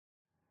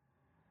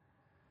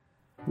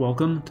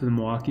Welcome to the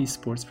Milwaukee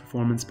Sports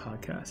Performance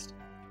Podcast.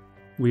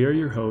 We are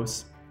your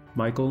hosts,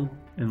 Michael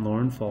and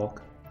Lauren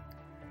Falk.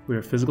 We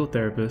are physical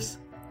therapists,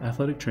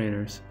 athletic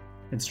trainers,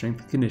 and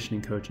strength and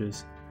conditioning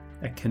coaches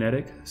at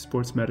Kinetic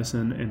Sports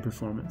Medicine and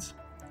Performance.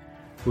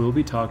 We will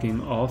be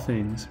talking all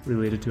things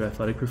related to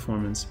athletic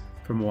performance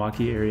for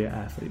Milwaukee area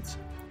athletes: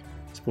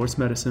 sports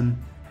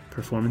medicine,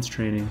 performance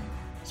training,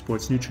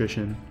 sports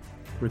nutrition,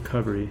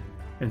 recovery,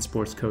 and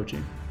sports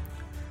coaching.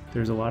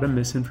 There's a lot of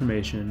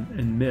misinformation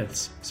and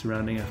myths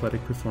surrounding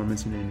athletic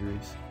performance and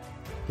injuries.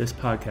 This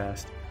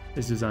podcast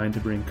is designed to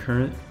bring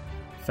current,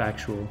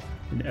 factual,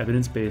 and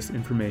evidence-based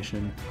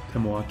information to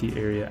Milwaukee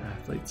area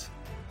athletes.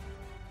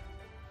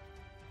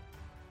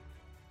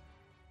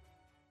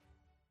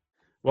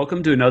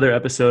 Welcome to another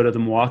episode of the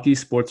Milwaukee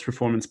Sports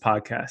Performance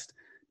Podcast.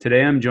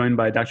 Today I'm joined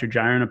by Dr.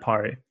 Jyron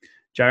Aparri.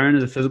 Jyron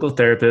is a physical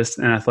therapist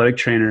and athletic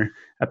trainer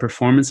at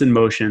Performance in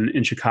Motion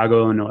in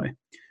Chicago, Illinois.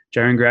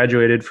 Jyron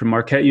graduated from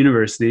Marquette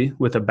University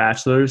with a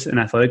bachelor's in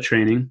athletic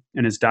training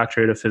and his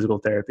doctorate of physical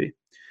therapy.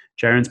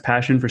 Jyron's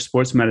passion for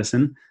sports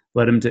medicine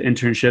led him to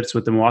internships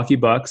with the Milwaukee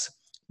Bucks,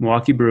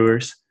 Milwaukee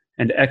Brewers,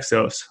 and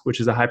Exos, which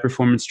is a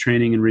high-performance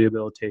training and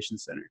rehabilitation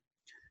center.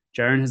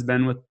 Jyron has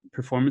been with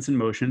Performance in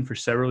Motion for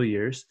several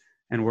years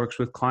and works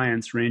with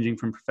clients ranging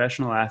from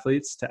professional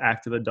athletes to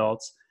active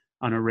adults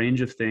on a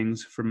range of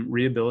things, from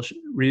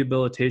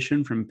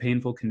rehabilitation from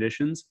painful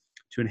conditions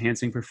to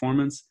enhancing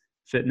performance,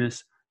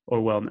 fitness, or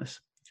wellness.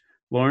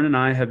 Lauren and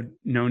I have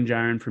known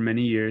Jyron for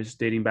many years,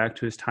 dating back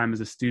to his time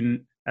as a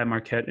student at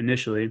Marquette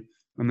initially,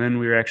 and then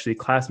we were actually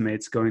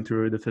classmates going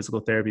through the physical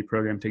therapy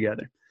program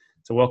together.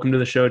 So welcome to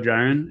the show,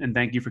 Jyron, and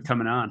thank you for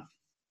coming on.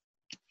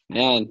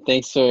 Man,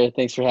 thanks for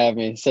having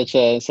me. Such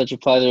a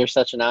pleasure,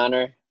 such an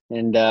honor,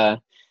 and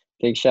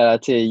big shout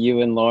out to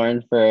you and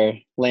Lauren for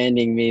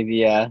landing me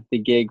the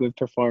gig with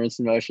Performance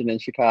in Motion in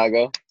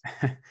Chicago.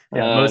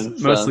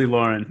 Mostly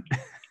Lauren.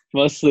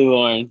 Mostly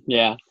Lauren,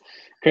 yeah.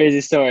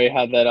 Crazy story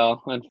how that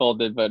all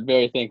unfolded, but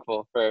very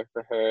thankful for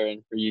her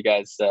and for you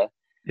guys.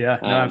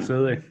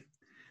 Absolutely.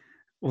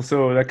 Well,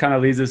 so that kind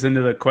of leads us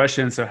into the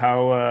question. So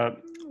how,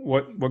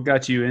 what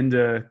got you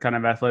into kind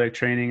of athletic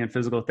training and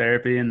physical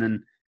therapy? And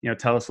then,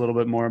 tell us a little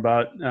bit more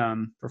about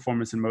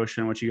Performance in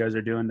Motion, what you guys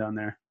are doing down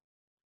there.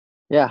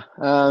 Yeah.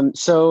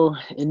 So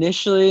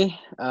initially,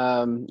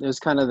 it was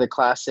kind of the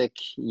classic,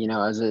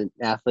 as an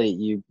athlete,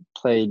 you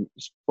played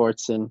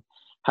sports in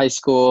high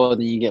school,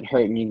 then you get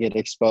hurt and you get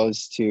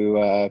exposed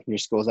to your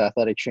school's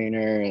athletic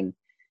trainer, and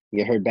you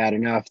get hurt bad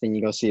enough, then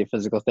you go see a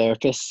physical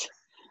therapist.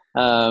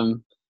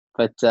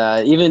 But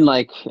even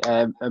like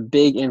a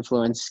big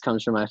influence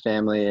comes from my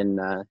family, and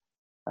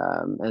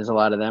as a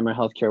lot of them are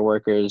healthcare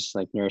workers,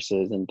 like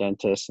nurses and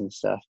dentists and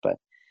stuff. But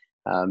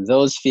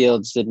those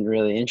fields didn't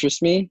really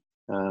interest me.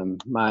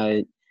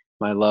 My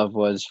love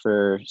was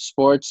for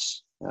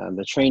sports,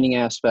 the training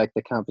aspect,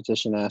 the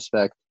competition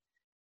aspect.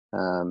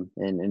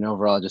 And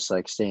overall just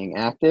like staying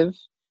active.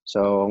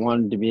 So I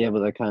wanted to be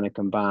able to kind of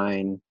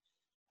combine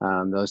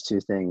those two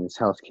things,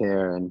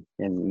 healthcare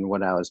and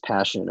what I was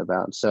passionate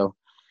about. So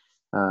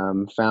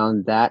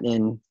found that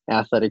in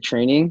athletic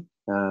training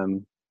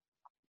and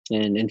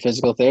in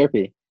physical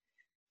therapy.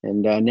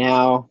 And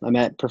now I'm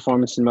at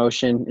Performance in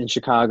Motion in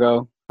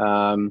Chicago,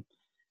 who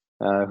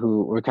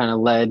were kind of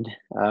led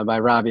by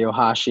Robbie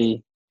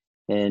Ohashi.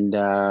 And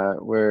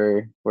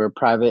we're a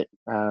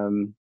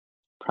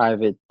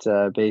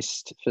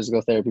private-based physical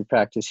therapy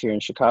practice here in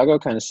Chicago,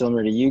 kind of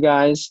similar to you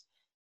guys.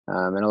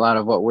 And a lot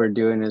of what we're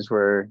doing is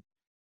we're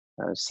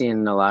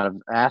seeing a lot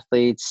of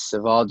athletes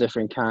of all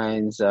different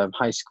kinds, of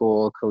high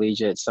school,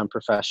 collegiate, some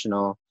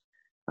professional,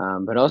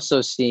 but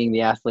also seeing the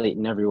athlete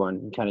in everyone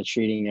and kind of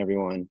treating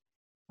everyone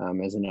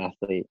as an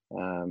athlete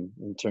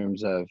in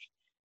terms of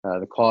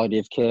the quality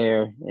of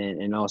care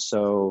and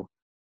also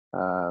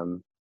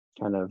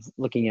kind of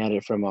looking at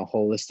it from a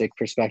holistic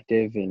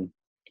perspective and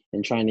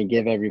trying to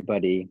give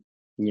everybody,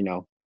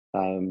 that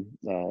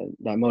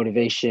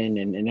motivation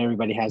and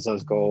everybody has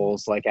those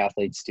goals like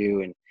athletes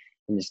do, and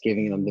just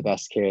giving them the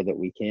best care that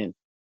we can.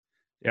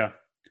 Yeah,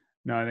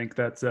 no, I think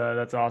that's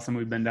awesome.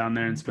 We've been down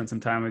there and spent some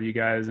time with you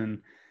guys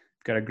and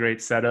got a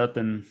great setup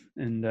and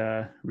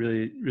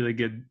really, really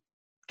good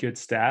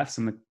staff.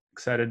 So I'm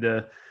excited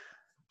to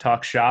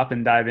talk shop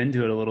and dive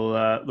into it a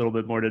little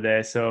bit more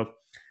today. So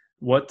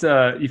what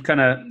you've kind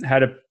of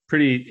had a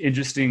pretty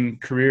interesting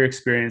career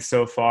experience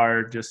so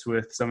far, just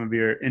with some of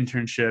your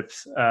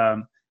internships.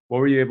 What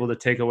were you able to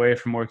take away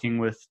from working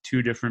with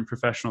two different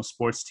professional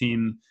sports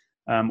team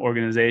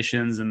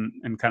organizations,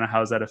 and kind of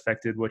how's that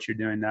affected what you're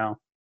doing now?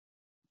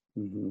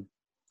 Mm-hmm.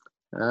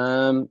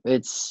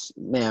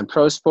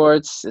 Pro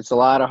sports, it's a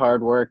lot of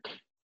hard work.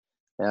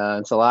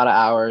 It's a lot of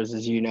hours,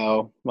 as you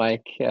know,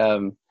 Mike,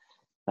 from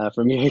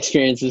your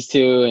experiences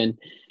too.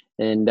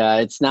 And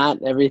it's not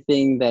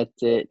everything that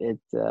it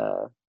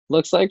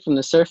looks like from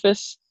the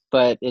surface,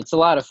 but it's a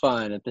lot of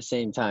fun at the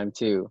same time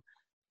too.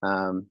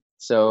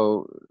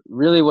 So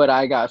really what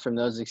I got from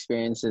those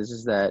experiences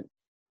is that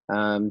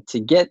to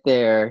get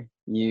there,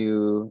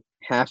 you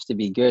have to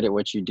be good at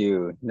what you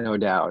do, no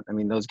doubt. I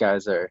mean, those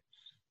guys are,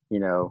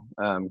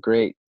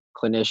 great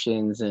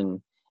clinicians,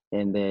 and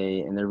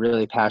they're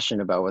really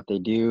passionate about what they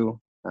do.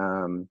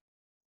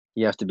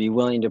 You have to be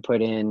willing to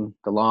put in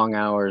the long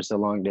hours, the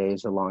long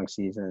days, the long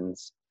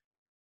seasons.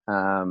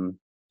 And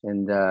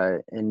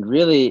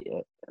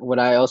really, what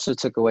I also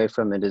took away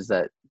from it is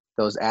that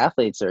those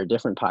athletes are a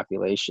different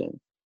population,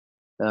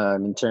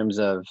 in terms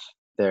of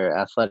their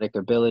athletic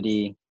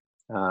ability,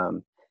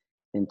 um,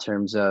 in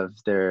terms of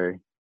their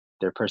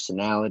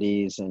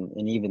personalities,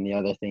 and even the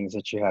other things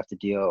that you have to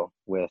deal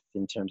with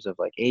in terms of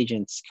like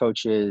agents,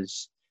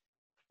 coaches,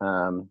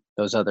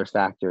 those other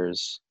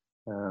factors.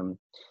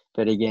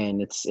 But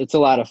again, it's a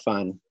lot of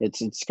fun.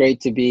 It's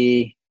great to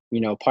be,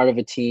 part of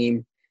a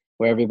team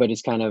where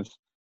everybody's kind of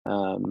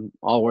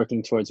all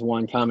working towards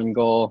one common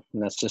goal,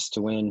 and that's just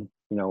to win,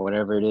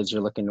 whatever it is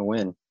you're looking to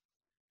win.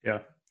 Yeah.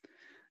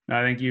 No,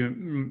 I think you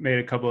made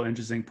a couple of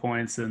interesting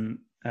points, and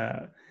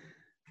I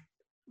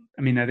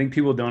think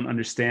people don't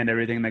understand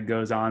everything that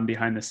goes on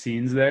behind the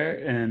scenes there,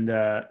 and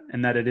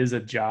that it is a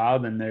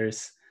job, and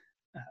it's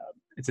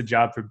a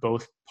job for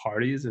both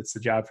parties. It's a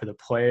job for the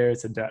player.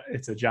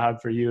 It's a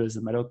job for you as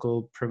a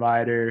medical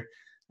provider.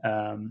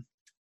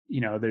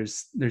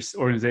 There's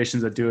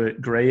organizations that do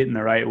it great in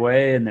the right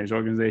way, and there's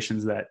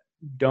organizations that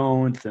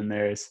don't, and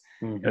there's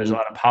a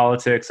lot of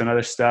politics and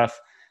other stuff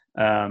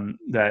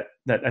that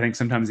I think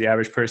sometimes the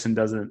average person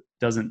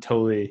doesn't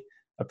totally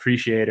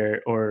appreciate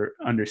or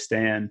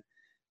understand.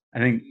 I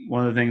think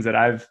one of the things that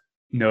I've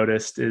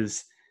noticed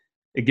is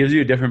it gives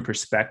you a different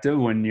perspective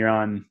when you're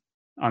on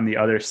the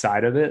other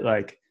side of it.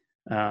 Like,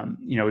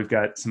 we've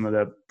got some of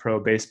the pro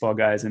baseball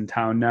guys in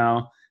town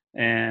now,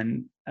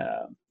 and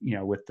I'm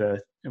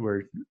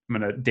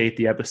going to date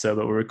the episode,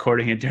 but we're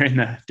recording it during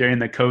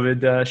the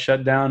COVID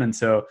shutdown. And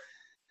so,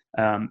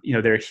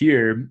 they're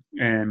here,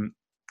 and,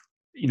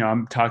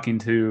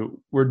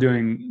 we're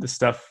doing the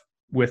stuff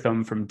with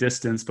them from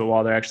distance, but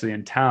while they're actually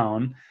in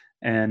town,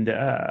 and,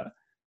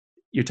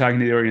 you're talking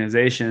to the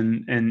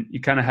organization, and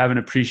you kind of have an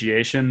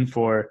appreciation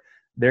for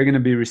they're going to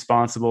be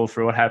responsible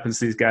for what happens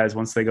to these guys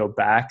once they go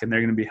back, and they're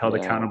going to be held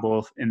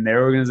accountable in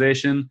their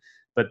organization,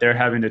 but they're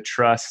having to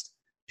trust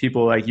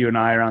people like you and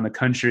I around the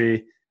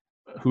country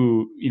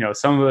who,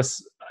 some of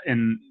us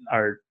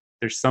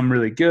there's some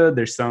really good,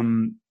 there's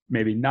some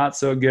maybe not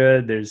so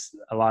good. There's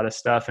a lot of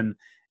stuff, and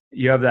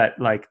you have that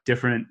like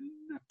different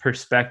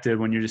perspective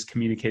when you're just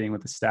communicating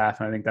with the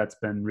staff. And I think that's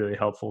been really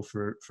helpful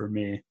for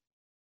me.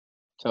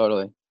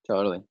 Totally.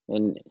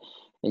 And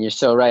you're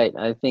so right.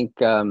 I think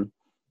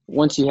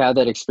once you have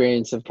that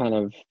experience of kind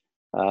of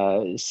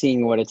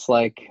seeing what it's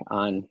like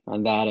on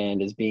that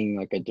end, as being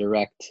like a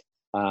direct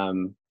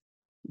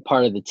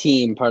part of the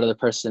team, part of the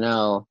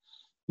personnel,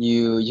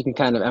 you can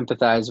kind of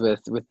empathize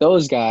with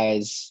those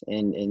guys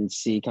and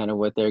see kind of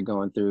what they're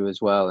going through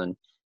as well. And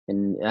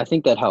I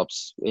think that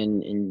helps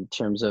in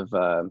terms of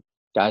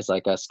guys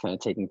like us kind of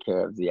taking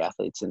care of the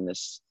athletes in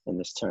this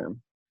term.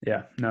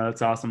 Yeah, no,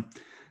 that's awesome.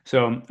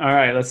 So, all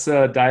right, let's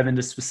dive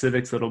into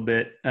specifics a little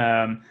bit.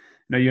 I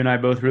know you and I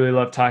both really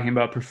love talking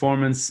about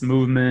performance,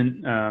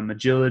 movement,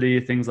 agility,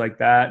 things like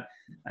that.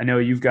 I know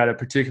you've got a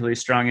particularly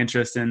strong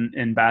interest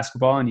in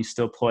basketball, and you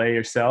still play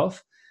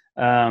yourself.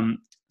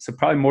 So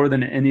probably more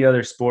than any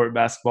other sport,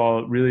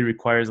 basketball really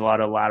requires a lot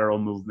of lateral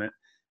movement.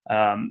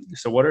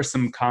 So what are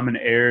some common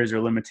errors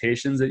or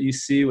limitations that you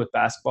see with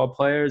basketball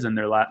players and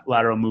their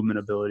lateral movement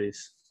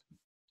abilities?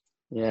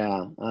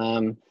 Yeah.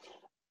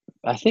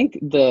 I think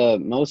the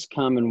most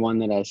common one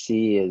that I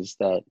see is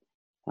that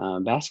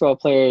basketball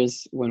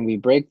players, when we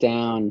break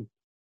down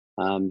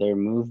their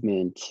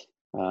movement,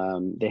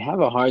 they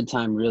have a hard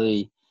time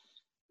really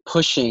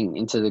pushing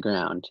into the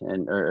ground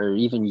or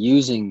even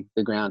using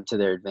the ground to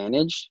their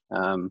advantage.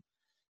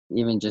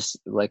 Even just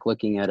like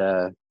looking at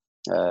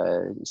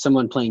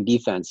someone playing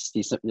defense,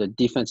 the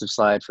defensive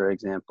slide, for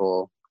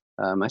example,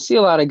 I see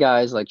a lot of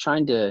guys like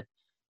trying to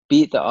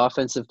beat the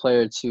offensive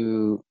player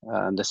to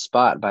the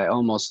spot by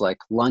almost like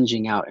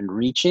lunging out and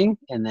reaching,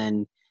 and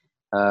then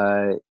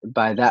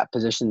by that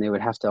position they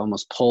would have to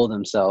almost pull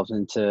themselves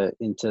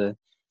into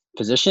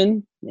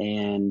position,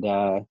 and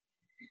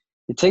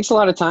it takes a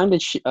lot of time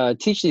to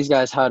teach these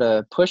guys how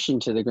to push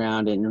into the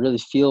ground and really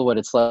feel what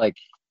it's like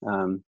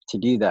to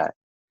do that.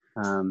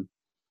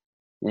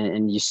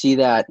 And you see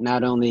that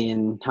not only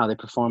in how they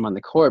perform on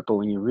the court, but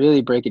when you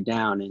really break it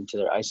down into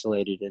their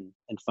isolated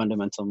and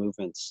fundamental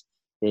movements,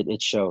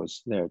 it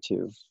shows there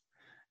too.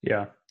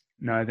 Yeah,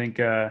 no, I think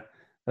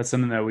that's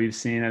something that we've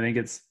seen. I think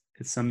it's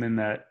something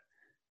that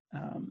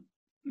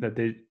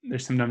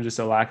there's sometimes just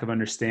a lack of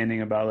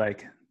understanding about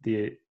like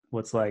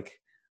what's like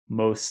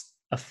most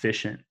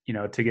efficient,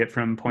 to get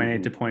from point A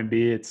to point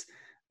B. It's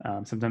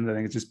sometimes I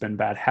think it's just been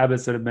bad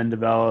habits that have been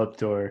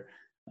developed or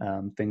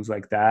things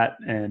like that.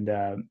 And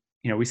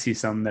we see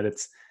some that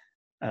it's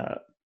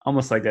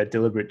almost like a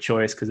deliberate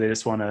choice because they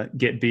just want to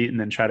get beat and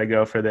then try to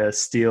go for the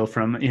steal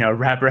from,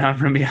 wrap around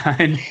from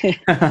behind.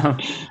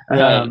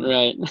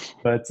 Right.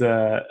 But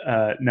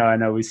no, I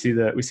know we see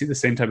the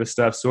same type of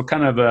stuff. So what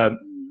kind of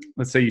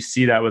let's say you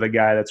see that with a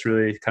guy that's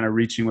really kind of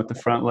reaching with the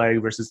front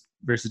leg versus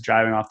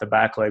driving off the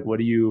back leg.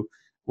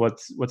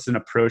 What's an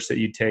approach that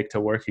you take to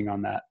working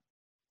on that?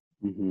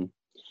 Hmm.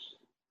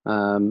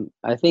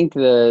 I think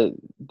the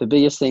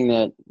biggest thing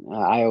that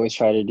I always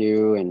try to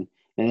do, and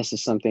this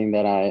is something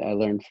that I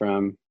learned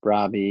from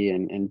Robbie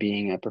and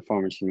being at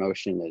Performance in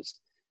Motion,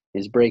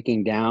 is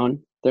breaking down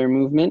their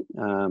movement.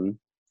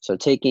 So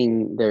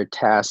taking their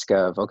task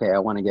of, okay, I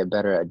want to get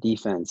better at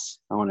defense,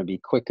 I want to be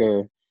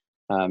quicker,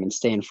 and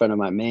stay in front of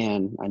my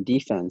man on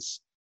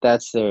defense.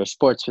 That's their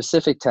sport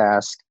specific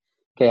task.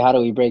 Okay, how do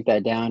we break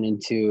that down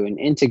into an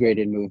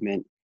integrated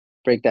movement?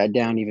 Break that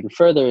down even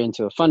further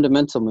into a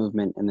fundamental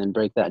movement, and then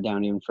break that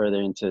down even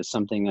further into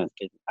something that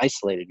an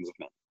isolated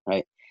movement,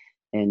 right?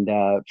 And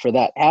for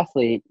that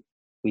athlete,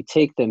 we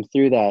take them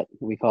through that,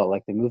 we call it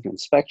like the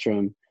movement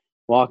spectrum,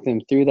 walk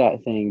them through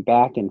that thing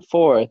back and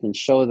forth and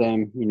show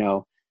them,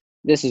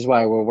 this is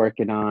why we're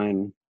working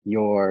on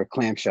your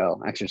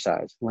clamshell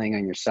exercise, laying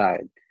on your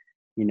side.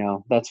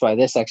 That's why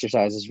this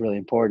exercise is really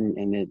important,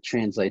 and it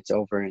translates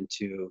over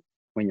into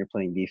when you're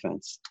playing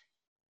defense.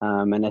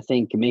 And I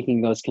think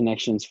making those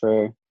connections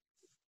for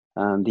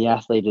the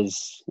athlete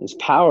is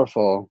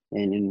powerful,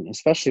 and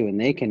especially when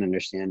they can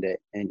understand it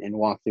and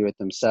walk through it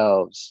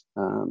themselves.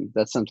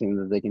 That's something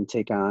that they can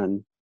take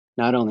on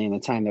not only in the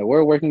time that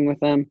we're working with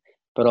them,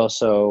 but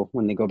also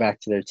when they go back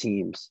to their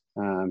teams,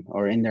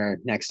 or in their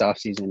next off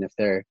season if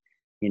they're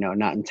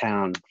not in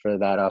town for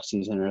that off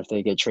season, or if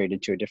they get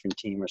traded to a different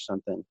team or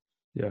something.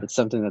 Yeah. It's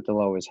something that they'll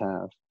always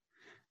have.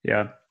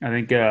 Yeah. I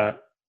think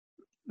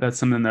that's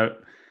something that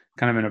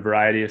kind of in a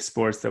variety of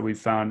sports that we've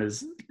found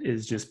is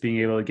just being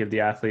able to give the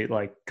athlete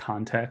like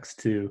context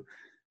to,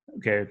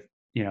 okay,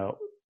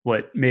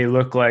 what may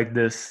look like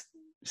this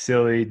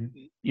silly,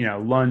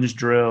 lunge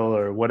drill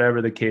or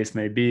whatever the case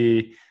may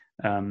be,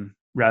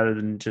 rather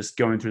than just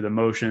going through the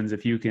motions.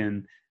 If you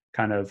can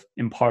kind of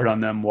impart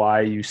on them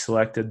why you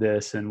selected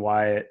this and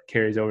why it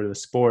carries over to the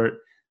sport,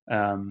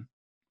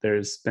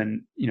 there's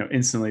been,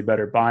 instantly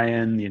better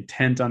buy-in. The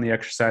intent on the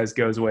exercise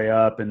goes way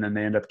up, and then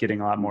they end up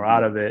getting a lot more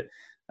out of it,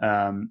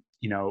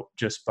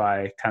 just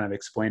by kind of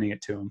explaining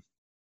it to them.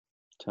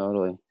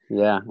 Totally.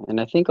 Yeah. And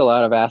I think a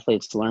lot of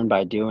athletes learn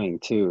by doing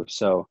too.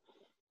 So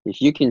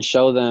if you can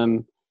show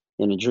them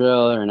in a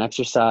drill or an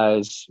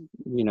exercise,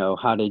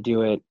 how to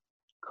do it,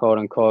 quote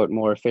unquote,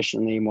 more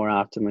efficiently, more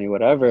optimally,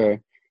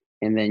 whatever,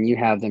 and then you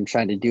have them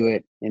try to do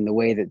it in the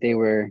way that they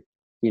were,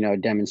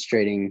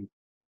 demonstrating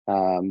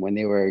when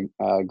they were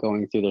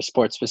going through their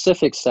sport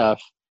specific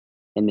stuff,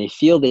 and they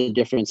feel the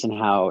difference in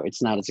how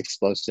it's not as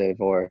explosive,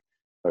 or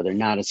they're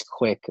not as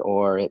quick,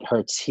 or it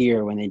hurts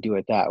here when they do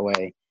it that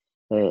way.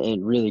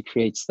 It really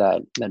creates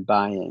that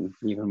buy-in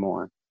even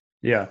more.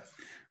 Yeah.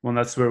 Well,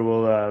 that's where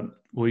we'll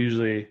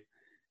usually,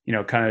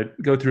 kind of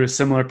go through a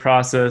similar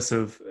process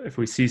of, if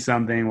we see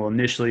something, we'll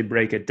initially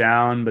break it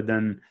down, but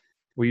then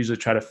we usually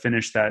try to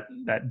finish that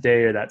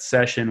day or that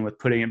session with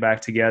putting it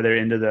back together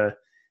into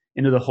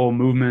the whole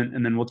movement.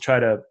 And then we'll try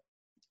to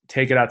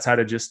take it outside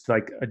of just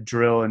like a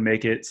drill and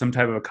make it some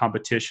type of a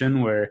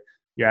competition where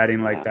you're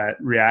adding like that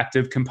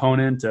reactive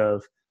component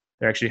of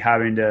they're actually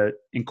having to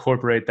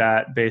incorporate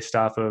that based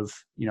off of,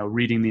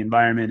 reading the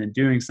environment and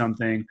doing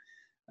something.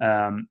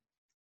 And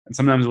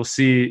sometimes we'll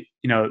see,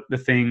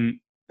 the thing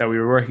that we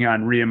were working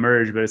on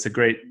reemerge, but it's a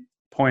great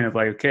point of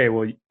like, okay,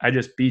 well, I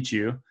just beat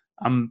you.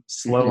 I'm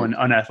slow and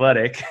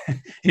unathletic,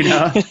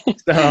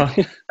 so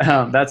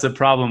that's a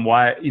problem.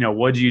 Why,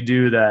 what do you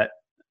do that?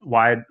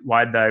 Why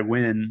did I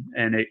win?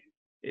 And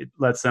it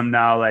lets them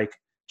now like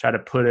try to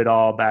put it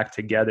all back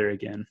together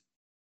again.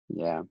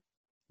 Yeah,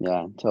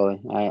 totally.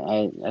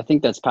 I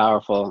think that's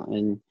powerful,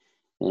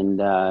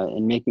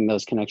 and making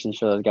those connections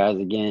for those guys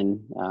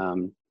again.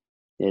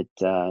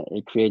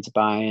 It creates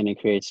buy-in,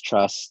 it creates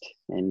trust,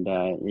 and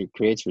it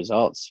creates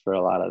results for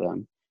a lot of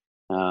them.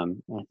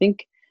 I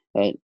think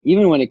that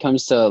even when it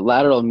comes to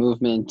lateral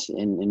movement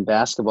in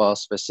basketball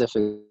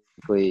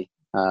specifically,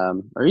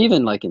 or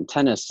even like in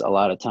tennis, a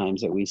lot of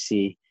times that we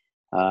see,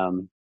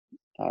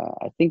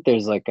 I think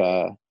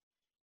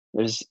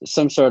there's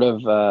some sort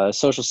of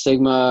social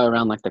stigma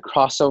around like the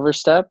crossover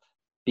step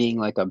being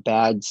like a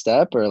bad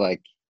step, or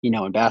like,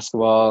 in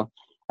basketball,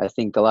 I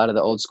think a lot of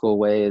the old school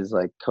way is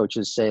like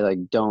coaches say, like,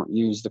 don't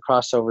use the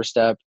crossover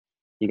step.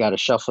 You got to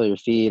shuffle your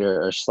feet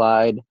or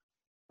slide.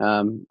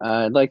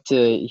 I'd like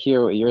to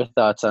hear what your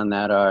thoughts on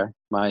that are,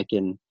 Mike,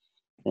 and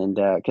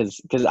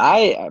because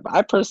I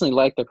personally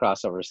like the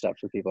crossover step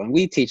for people, and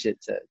we teach it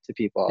to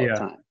people all the Yeah.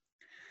 time.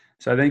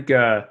 So I think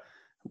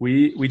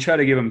we try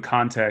to give them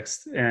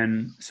context,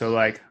 and so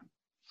like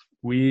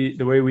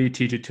the way we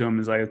teach it to them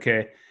is like,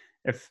 okay,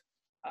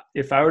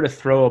 if I were to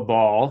throw a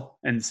ball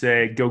and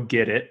say go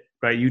get it,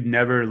 right? You'd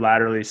never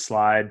laterally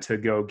slide to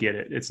go get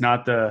it. It's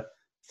not the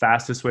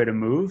fastest way to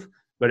move,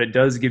 but it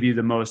does give you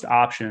the most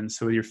options.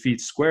 So with your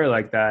feet square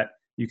like that,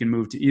 you can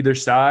move to either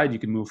side, you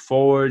can move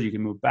forward, you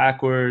can move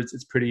backwards.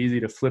 It's pretty easy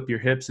to flip your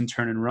hips and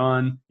turn and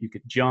run. You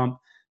could jump.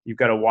 You've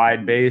got a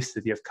wide base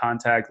if you have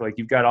contact. Like,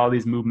 you've got all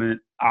these movement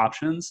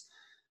options.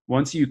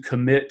 Once you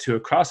commit to a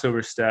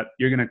crossover step,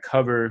 you're going to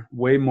cover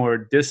way more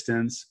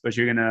distance, but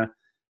you're going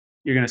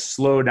to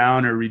slow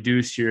down or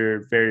reduce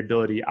your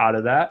variability out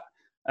of that.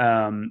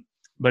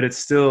 But it's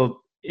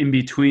still in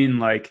between,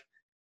 like,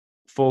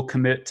 full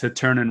commit to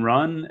turn and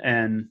run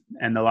and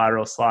the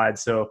lateral slide.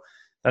 So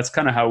that's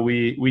kind of how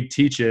we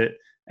teach it.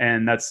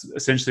 And that's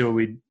essentially what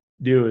we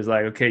do is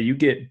like, okay, you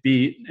get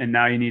beat and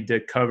now you need to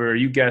cover,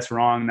 you guess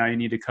wrong. Now you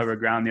need to cover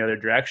ground the other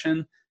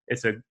direction.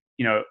 It's a,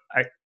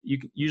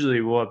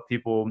 usually we'll have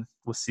people,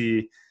 we'll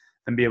see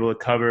them be able to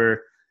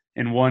cover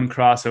in one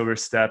crossover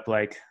step,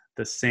 like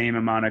the same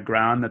amount of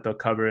ground that they'll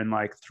cover in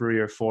like 3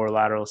 or 4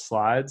 lateral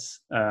slides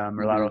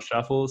or lateral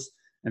shuffles.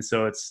 And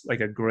so it's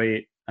like a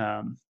great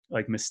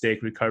like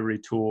mistake recovery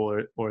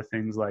tool or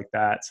things like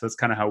that. So it's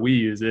kind of how we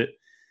use it.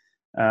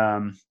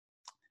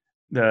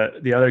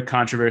 The other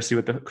controversy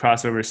with the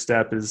crossover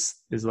step is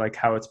like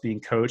how it's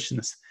being coached, and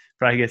this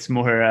probably gets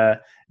more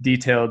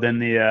detailed than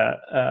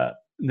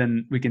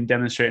than we can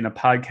demonstrate in a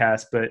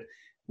podcast, but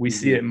we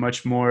see it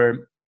much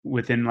more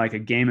within like a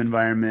game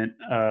environment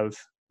of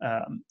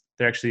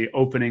they're actually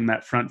opening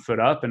that front foot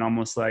up and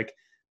almost like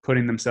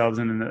putting themselves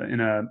in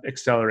a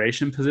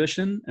acceleration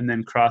position and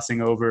then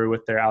crossing over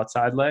with their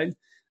outside leg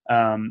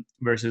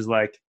versus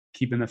like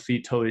keeping the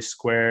feet totally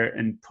square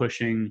and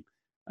pushing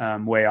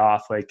way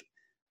off. Like,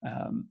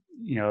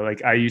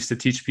 like I used to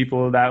teach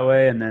people that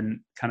way, and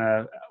then kind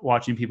of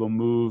watching people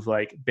move,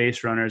 like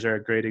base runners are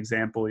a great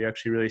example. You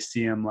actually really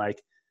see them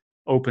like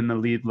open the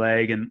lead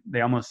leg and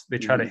they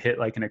try to hit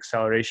like an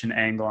acceleration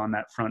angle on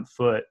that front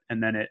foot,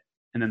 and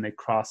then they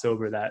cross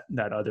over that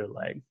other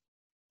leg.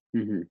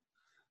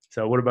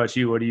 So what about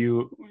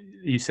you?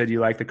 You said you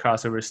like the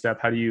crossover step.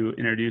 How do you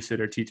introduce it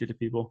or teach it to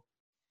people?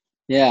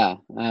 Yeah.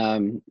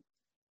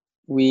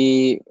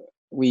 We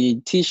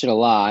teach it a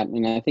lot,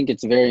 and I think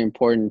it's very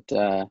important,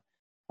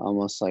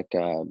 almost like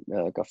a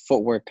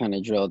footwork kind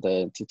of drill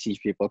to teach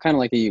people, kind of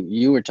like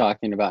you were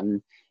talking about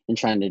and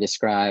trying to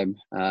describe.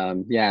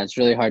 It's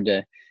really hard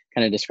to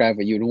kind of describe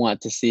what you'd want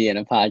to see in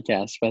a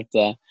podcast, but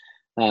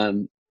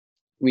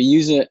we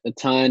use it a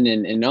ton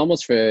and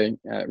almost for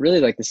really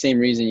like the same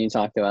reason you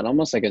talked about,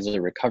 almost like as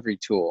a recovery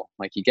tool.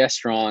 Like you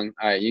guess wrong,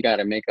 all right, you got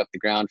to make up the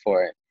ground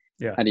for it.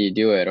 Yeah. How do you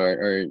do it?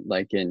 Or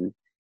like in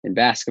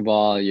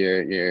basketball,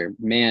 your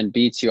man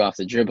beats you off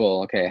the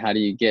dribble. Okay, how do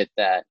you get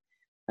that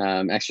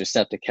extra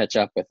step to catch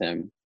up with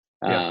him?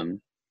 Yeah.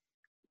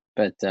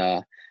 But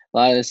a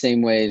lot of the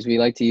same ways we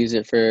like to use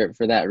it for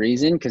that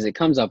reason, because it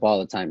comes up all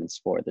the time in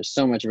sport. There's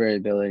so much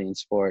variability in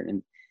sport,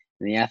 and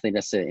the athlete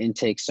has to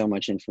intake so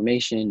much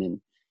information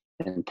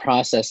and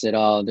process it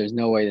all. There's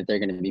no way that they're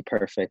going to be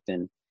perfect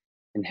and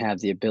have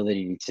the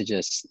ability to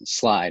just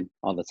slide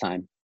all the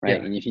time, right?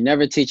 Yeah. And if you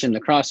never teach them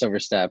the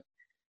crossover step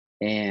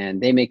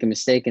and they make a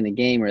mistake in the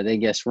game or they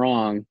guess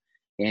wrong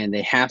and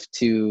they have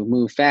to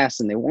move fast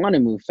and they want to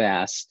move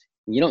fast,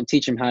 you don't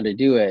teach them how to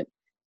do it,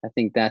 I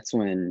think that's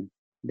when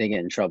they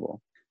get in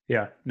trouble.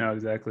 Yeah, no,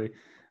 exactly.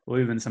 Well,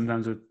 even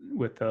sometimes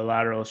with the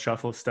lateral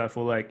shuffle stuff,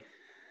 we'll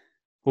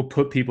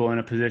put people in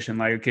a position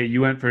like, okay,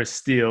 you went for a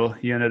steal,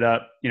 you ended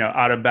up,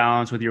 out of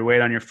balance with your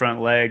weight on your front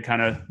leg,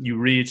 kind of you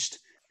reached,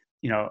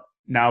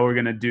 now we're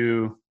going to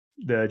do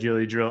the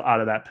agility drill out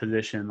of that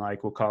position.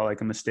 Like we'll call it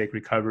like a mistake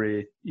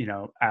recovery,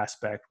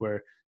 aspect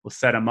where we'll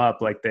set them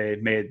up like they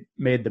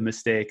made the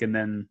mistake and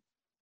then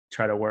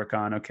try to work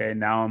on, okay,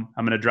 now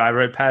I'm going to drive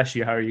right past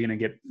you. How are you going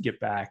to get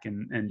back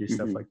and do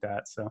stuff like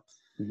that? So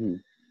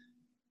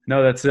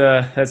no,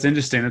 that's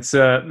interesting. It's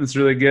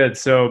really good.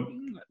 So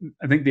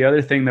I think the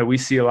other thing that we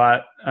see a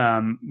lot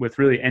with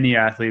really any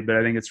athlete, but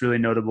I think it's really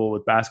notable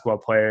with basketball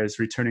players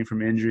returning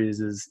from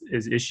injuries is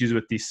issues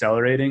with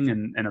decelerating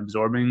and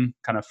absorbing,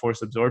 kind of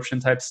force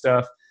absorption type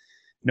stuff.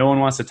 No one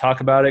wants to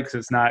talk about it because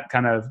it's not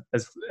kind of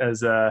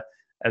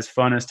as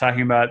fun as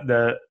talking about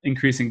the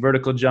increasing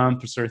vertical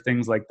jumps or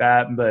things like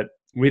that. But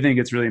we think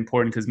it's really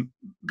important because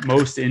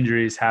most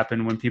injuries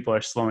happen when people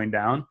are slowing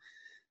down.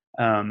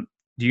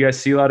 Do you guys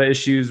see a lot of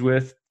issues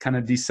with kind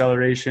of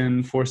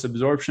deceleration, force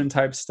absorption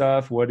type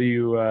stuff? What do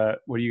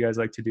you guys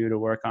like to do to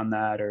work on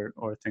that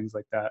or things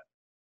like that?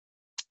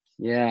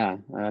 Yeah,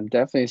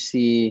 definitely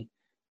see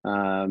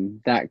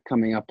that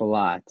coming up a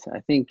lot.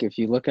 I think if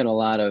you look at a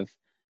lot of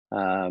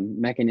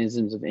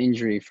mechanisms of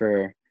injury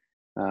for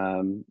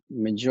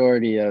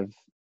majority of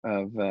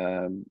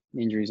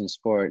injuries in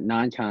sport,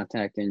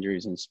 non-contact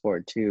injuries in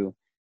sport too,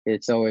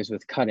 it's always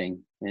with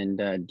cutting,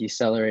 and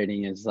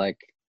decelerating is like,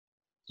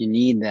 you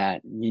need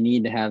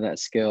to have that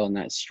skill and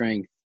that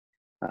strength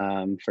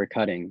for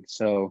cutting.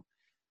 So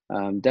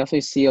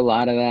definitely see a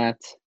lot of that.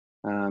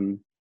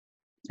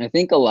 I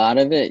think a lot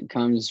of it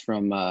comes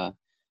from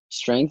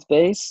strength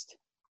based,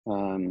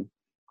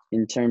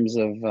 in terms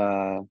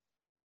of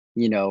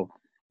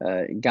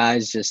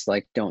guys just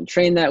like don't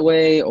train that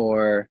way,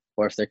 or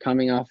if they're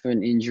coming off of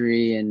an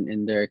injury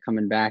and they're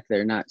coming back,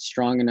 they're not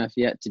strong enough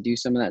yet to do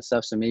some of that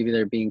stuff. So maybe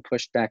they're being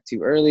pushed back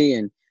too early,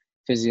 and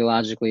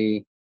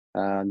physiologically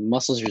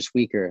muscles are just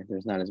weaker.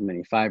 There's not as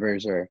many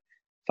fibers, or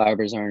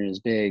fibers aren't as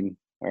big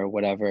or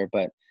whatever.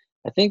 But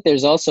I think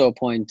there's also a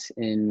point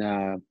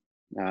in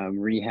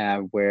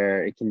rehab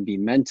where it can be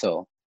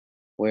mental,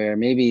 where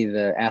maybe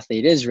the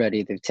athlete is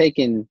ready. They've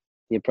taken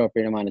the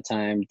appropriate amount of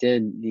time,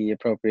 did the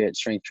appropriate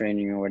strength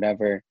training or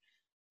whatever.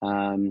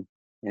 And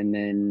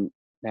then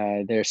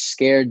they're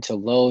scared to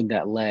load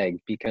that leg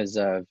because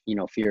of,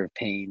 fear of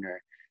pain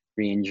or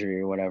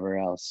re-injury or whatever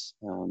else.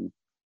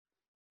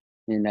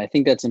 And I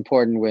think that's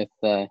important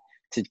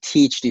to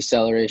teach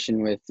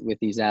deceleration with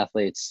these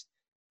athletes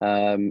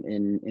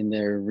in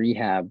their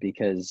rehab,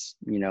 because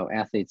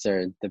athletes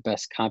are the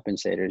best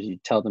compensators. You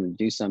tell them to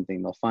do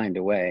something, they'll find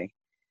a way.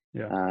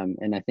 Yeah.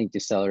 And I think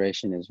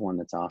deceleration is one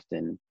that's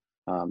often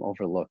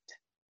overlooked.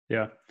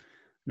 Yeah.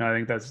 No, I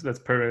think that's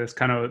perfect. It's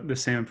kind of the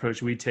same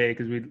approach we take,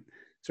 is we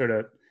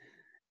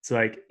it's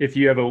like, if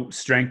you have a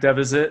strength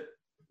deficit,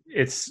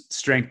 it's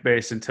strength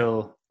based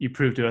until you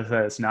prove to us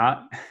that it's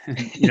not.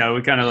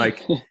 We kind of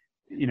like,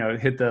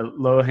 hit the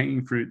low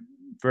hanging fruit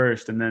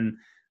first, and then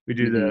we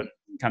do the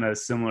kind of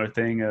similar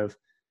thing of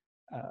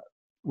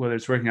whether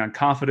it's working on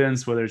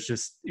confidence, whether it's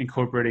just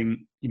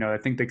incorporating, I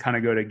think they kind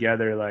of go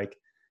together, like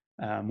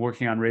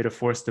working on rate of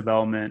force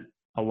development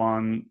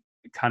along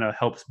kind of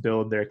helps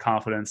build their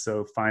confidence.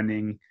 So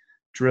finding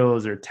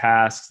drills or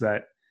tasks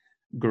that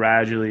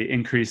gradually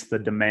increase the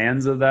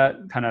demands of that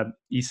kind of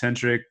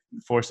eccentric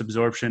force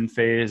absorption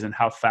phase and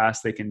how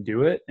fast they can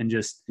do it, and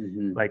just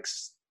like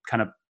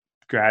kind of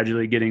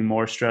gradually getting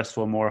more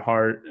stressful, more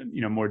hard,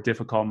 more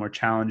difficult, more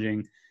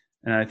challenging.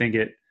 And I think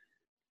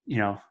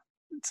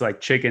it's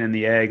like chicken and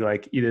the egg.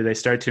 Like, either they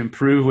start to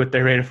improve with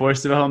their rate of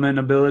force development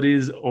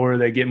abilities, or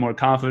they get more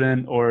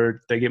confident,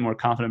 or they get more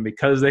confident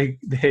because they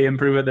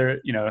improve with their,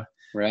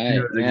 right.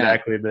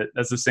 Exactly. But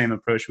that's the same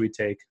approach we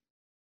take.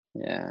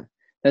 Yeah.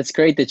 That's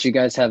great that you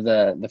guys have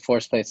the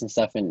force plates and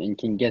stuff, and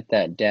can get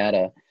that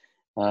data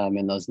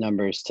and those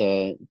numbers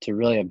to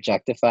really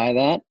objectify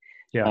that.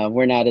 Yeah.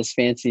 We're not as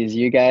fancy as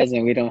you guys,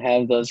 and we don't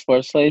have those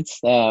force plates.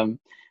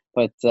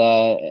 But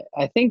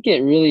I think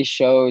it really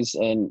shows,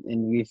 and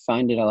we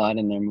find it a lot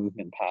in their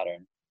movement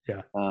pattern.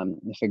 Yeah.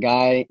 If a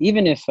guy,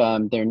 even if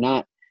they're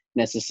not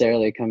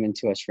necessarily coming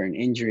to us for an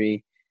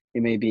injury,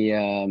 it may be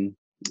an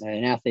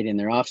athlete in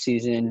their off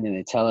season, and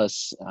they tell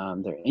us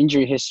their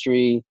injury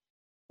history,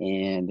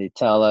 and they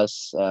tell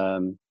us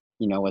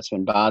what's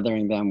been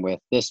bothering them with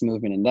this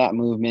movement and that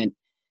movement.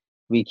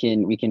 We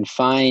can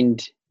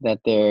find that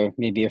they're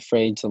maybe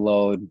afraid to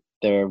load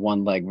their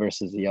one leg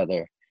versus the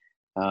other,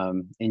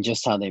 and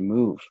just how they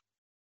move,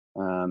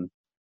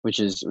 which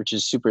is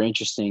super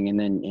interesting. And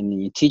then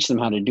you teach them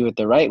how to do it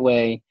the right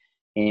way,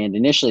 and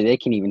initially they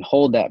can even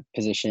hold that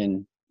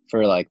position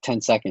for like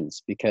 10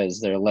 seconds because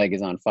their leg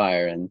is on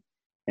fire, and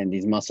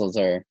these muscles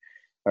are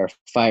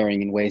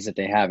firing in ways that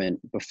they haven't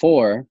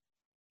before.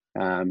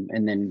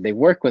 And then they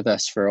work with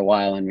us for a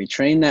while, and we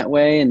train that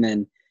way, and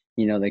then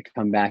they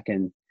come back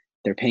and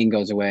their pain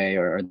goes away,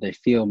 or they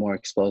feel more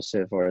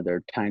explosive, or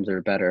their times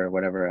are better, or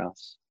whatever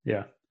else.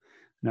 Yeah.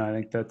 No, I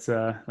think that's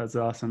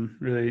awesome.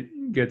 Really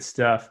good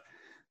stuff.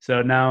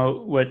 So now,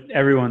 what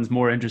everyone's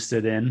more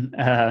interested in,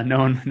 no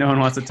one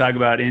wants to talk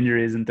about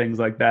injuries and things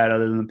like that,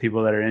 other than the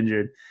people that are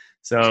injured.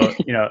 So,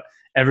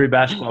 every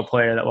basketball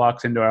player that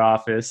walks into our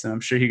office, and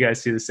I'm sure you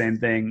guys see the same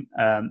thing,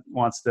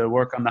 wants to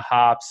work on the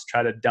hops,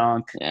 try to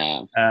dunk,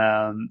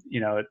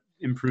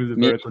 improve the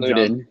vertical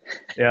jump.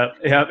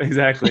 Yep,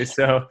 exactly.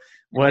 So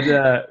what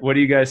do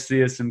you guys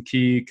see as some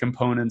key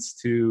components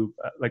to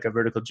like a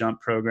vertical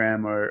jump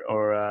program,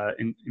 or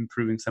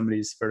improving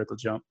somebody's vertical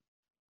jump?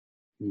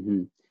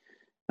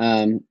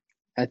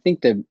 I think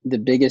the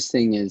biggest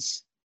thing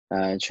is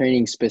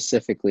training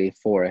specifically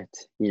for it.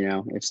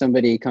 If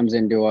somebody comes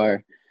into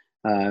our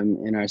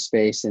in our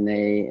space, and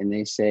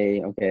they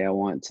say, okay, I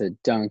want to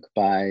dunk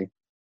by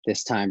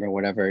this time or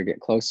whatever, get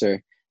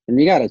closer, then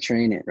we got to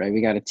train it, right?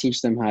 We got to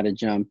teach them how to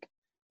jump.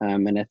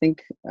 And I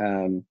think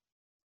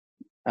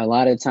a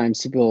lot of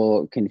times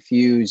people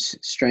confuse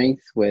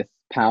strength with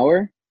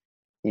power,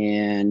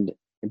 and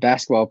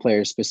basketball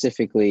players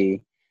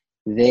specifically,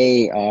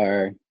 they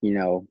are,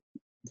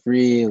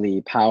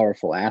 really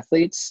powerful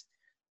athletes.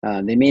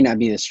 They may not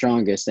be the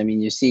strongest. I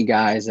mean, you see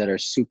guys that are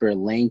super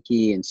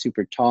lanky and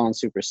super tall and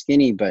super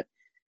skinny, but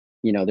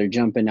they're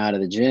jumping out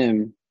of the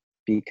gym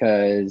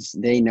because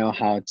they know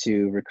how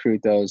to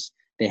recruit those.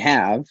 They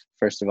have,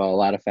 first of all, a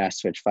lot of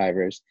fast twitch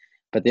fibers,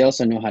 but they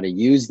also know how to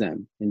use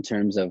them in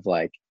terms of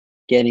like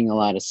getting a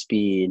lot of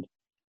speed,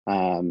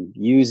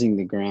 using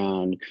the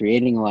ground,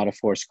 creating a lot of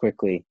force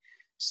quickly.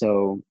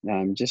 So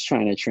just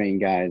trying to train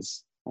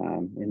guys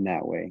in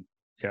that way.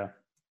 Yeah,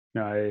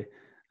 no,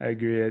 I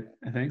agree.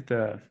 I think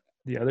the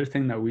other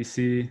thing that we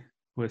see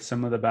with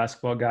some of the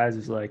basketball guys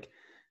is like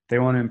they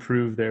want to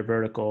improve their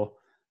vertical,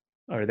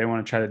 or they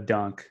want to try to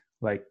dunk.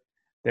 Like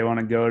they want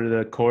to go to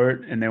the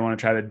court and they want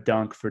to try to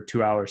dunk for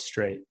 2 hours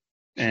straight.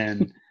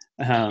 And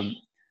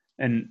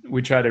and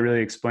we try to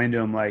really explain to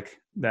them like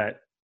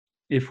that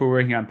if we're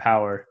working on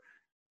power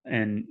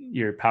and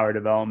your power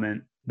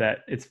development, that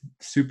it's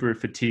super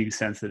fatigue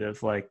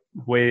sensitive, like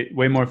way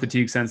more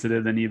fatigue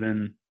sensitive than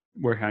even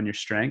working on your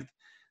strength.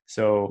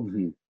 So,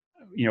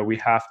 we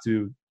have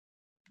to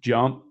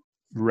jump,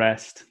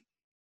 rest,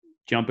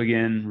 jump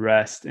again,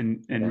 rest,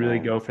 and really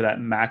go for that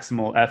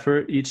maximal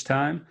effort each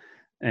time.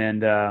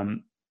 And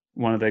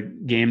one of the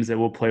games that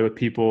we'll play with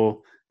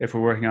people if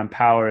we're working on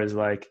power is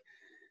like,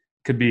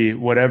 could be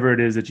whatever it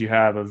is that you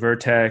have, a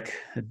vertec,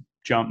 a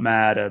jump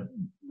mat,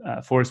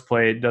 a force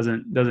plate,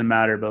 doesn't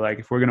matter. But like,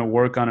 if we're going to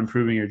work on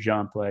improving your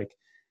jump, like,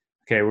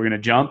 okay, we're going to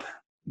jump,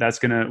 that's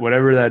going to,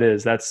 whatever that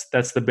is, that's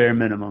the bare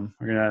minimum.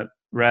 We're going to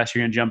rest,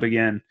 you're going to jump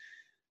again.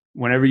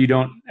 Whenever you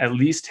don't at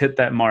least hit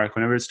that mark,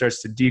 whenever it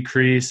starts to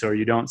decrease or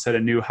you don't set a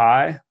new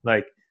high,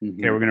 like,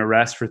 okay, we're going to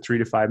rest for 3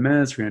 to 5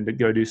 minutes. We're going to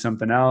go do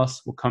something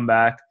else. We'll come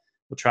back.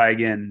 We'll try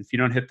again. If you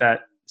don't hit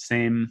that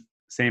same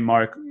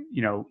mark,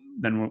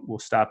 then we'll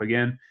stop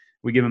again.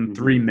 We give them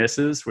 3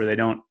 misses where they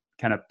don't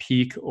kind of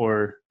peak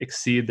or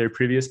exceed their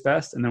previous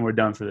best, and then we're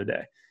done for the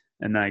day.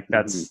 And like,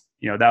 that's,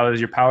 that was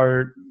your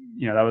power,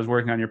 that was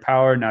working on your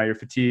power. Now you're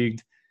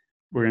fatigued.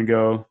 We're going to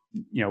go,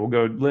 we'll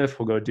go lift,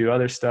 we'll go do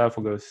other stuff.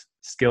 We'll go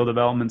skill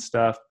development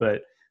stuff.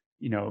 But,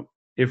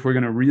 if we're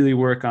going to really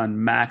work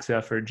on max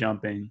effort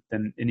jumping,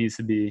 then it needs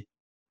to be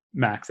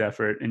max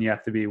effort, and you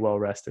have to be well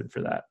rested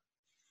for that.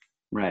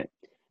 Right.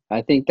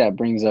 I think that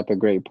brings up a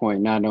great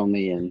point, not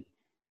only in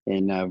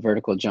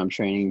vertical jump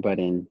training, but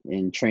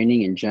in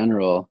training in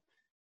general.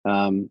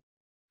 I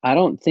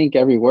don't think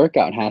every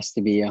workout has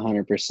to be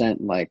 100%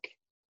 like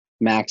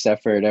max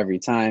effort every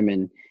time.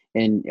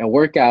 And a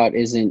workout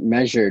isn't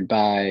measured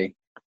by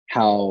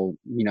how,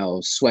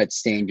 sweat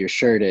stained your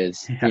shirt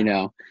is,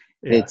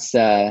 It's,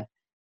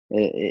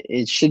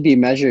 it should be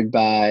measured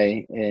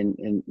by,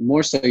 and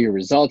more so your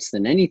results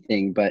than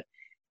anything, but,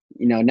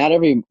 not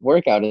every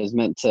workout is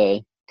meant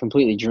to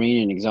completely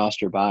drain and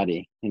exhaust your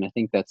body. And I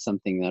think that's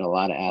something that a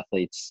lot of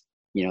athletes,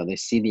 they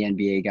see the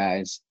NBA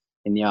guys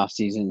in the off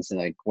seasons,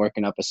 like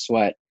working up a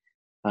sweat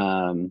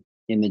in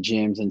the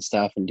gyms and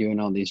stuff and doing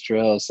all these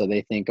drills. So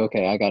they think,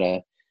 okay, I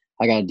gotta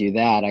do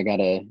that. I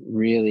gotta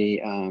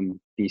really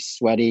be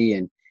sweaty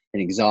and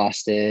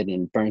exhausted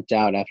and burnt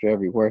out after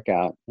every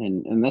workout.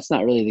 And that's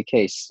not really the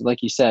case.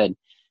 Like you said,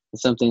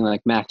 it's something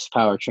like max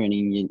power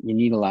training. You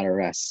need a lot of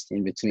rest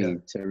in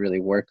between to really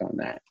work on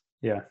that.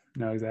 Yeah,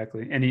 no,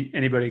 exactly.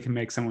 Anybody can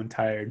make someone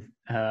tired.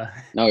 Oh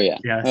yeah.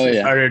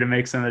 It's harder to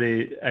make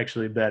somebody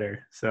actually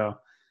better. So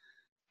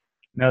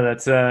no,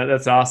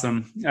 that's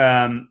awesome.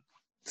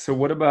 So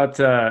what about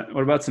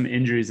some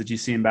injuries that you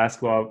see in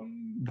basketball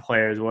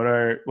players? What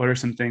are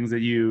some things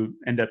that you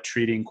end up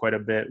treating quite a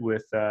bit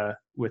with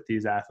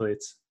these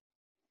athletes?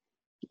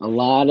 A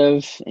lot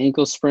of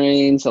ankle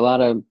sprains, a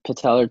lot of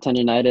patellar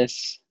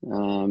tendonitis,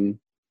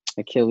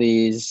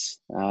 Achilles,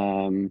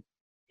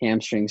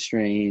 hamstring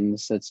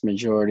strains. That's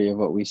majority of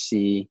what we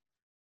see.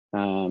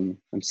 I'm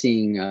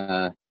seeing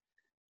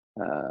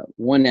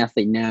one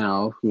athlete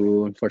now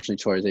who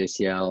unfortunately tore his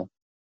ACL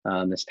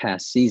this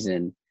past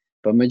season,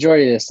 but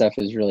majority of this stuff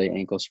is really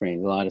ankle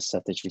sprains. A lot of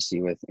stuff that you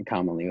see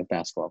commonly with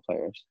basketball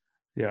players.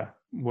 Yeah.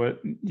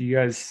 What do you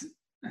guys,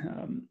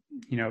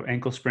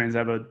 ankle sprains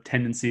have a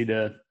tendency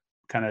to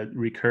kind of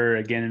recur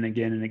again and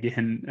again and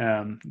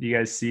again. Do you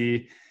guys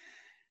see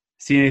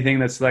anything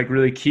that's like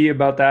really key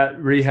about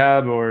that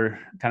rehab, or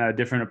kind of a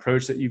different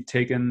approach that you've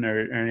taken,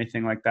 or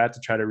anything like that to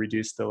try to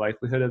reduce the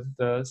likelihood of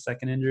the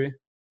second injury?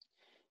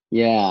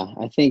 Yeah,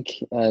 I think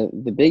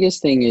the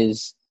biggest thing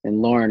is,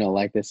 and Lauren will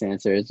like this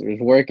answer, is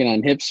working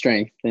on hip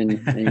strength and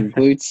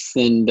glutes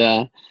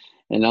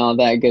and all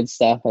that good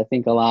stuff. I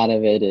think a lot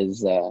of it is,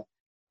 the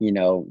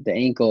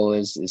ankle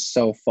is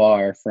so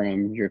far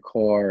from your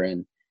core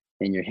and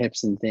your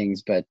hips and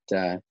things, but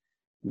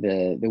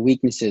the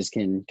weaknesses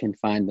can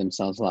find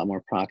themselves a lot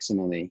more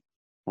proximally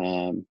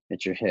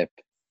at your hip,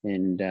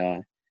 and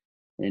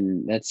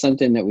that's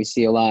something that we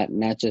see a lot,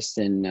 not just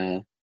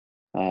in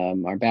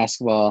our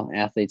basketball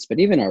athletes, but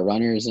even our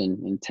runners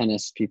and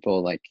tennis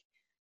people. Like,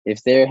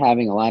 if they're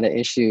having a lot of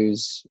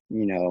issues,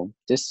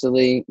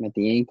 distally at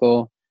the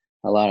ankle,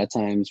 a lot of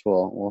times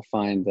we'll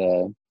find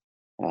the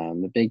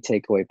big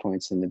takeaway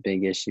points and the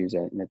big issues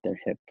at their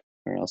hip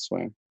or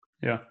elsewhere.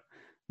 Yeah,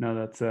 no,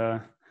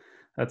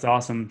 that's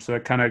awesome. So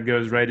it kind of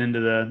goes right into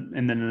the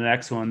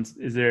next ones.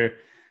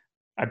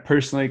 I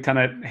personally kind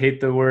of hate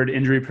the word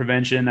injury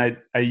prevention.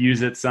 I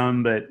use it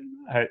some, but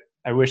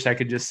I wish I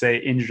could just say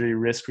injury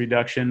risk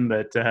reduction,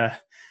 but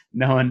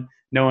no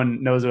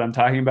one knows what I'm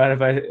talking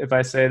about if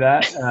I say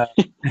that.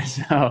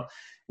 So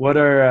what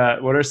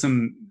are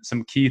some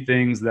key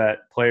things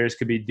that players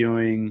could be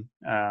doing?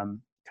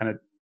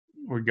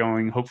 We're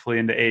going hopefully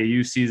into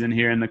AAU season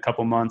here in a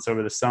couple months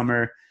over the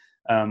summer.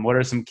 What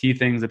are some key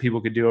things that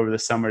people could do over the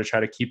summer to try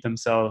to keep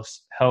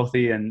themselves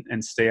healthy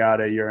and stay out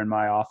of your and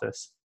my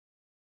office?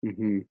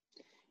 Mm-hmm.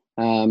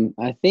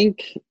 I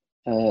think,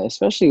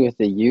 especially with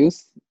the youth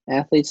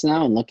athletes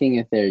now and looking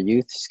at their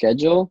youth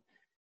schedule,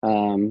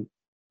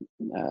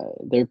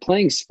 they're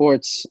playing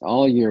sports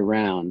all year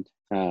round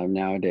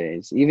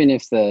nowadays. Even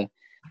if the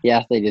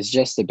athlete is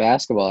just a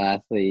basketball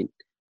athlete,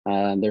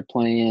 they're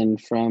playing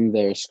from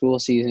their school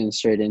season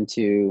straight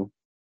into,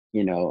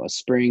 a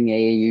spring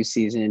AAU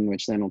season,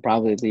 which then will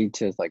probably lead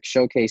to like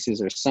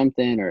showcases or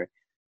something, or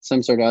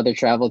some sort of other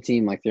travel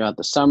team like throughout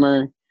the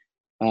summer.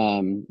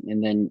 And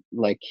then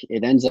like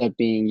it ends up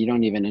being, you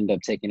don't even end up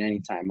taking any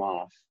time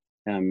off.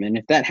 And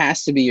if that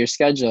has to be your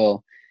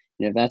schedule,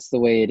 and if that's the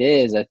way it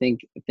is, I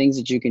think things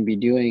that you can be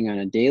doing on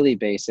a daily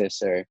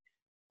basis are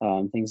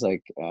things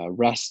like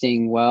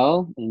resting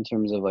well in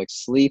terms of like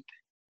sleep,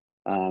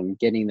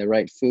 getting the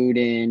right food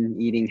in,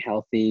 eating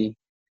healthy,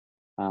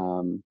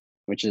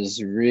 which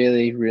is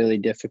really, really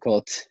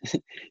difficult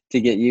to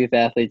get youth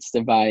athletes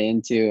to buy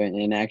into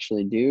and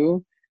actually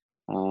do.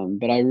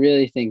 But I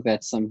really think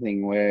that's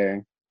something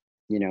where,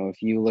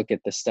 if you look at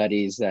the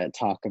studies that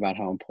talk about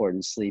how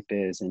important sleep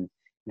is and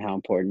how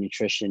important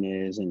nutrition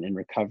is and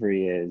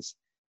recovery is,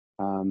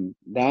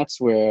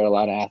 that's where a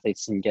lot of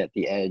athletes can get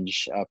the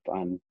edge up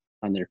on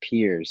their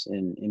peers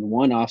in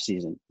one off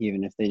season.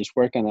 Even if they just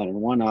work on that in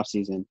one off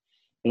season,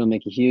 it'll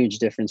make a huge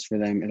difference for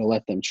them. It'll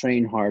let them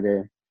train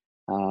harder.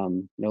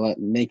 It'll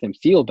make them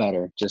feel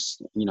better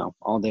just,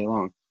 all day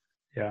long.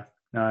 Yeah,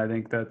 no, I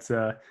think that's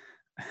a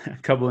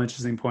couple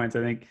interesting points.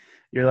 I think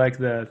you're like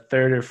the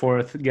third or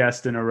fourth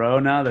guest in a row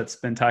now that's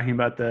been talking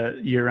about the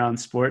year-round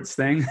sports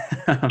thing.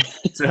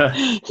 So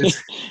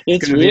it's going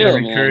to be a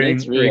real, man.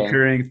 It's real.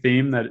 recurring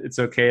theme that it's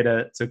okay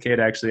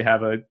to actually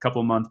have a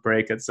couple month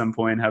break at some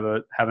point, have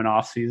an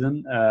off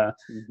season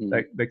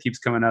that keeps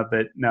coming up.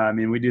 But no, I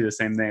mean, we do the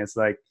same thing. It's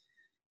like,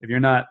 if you're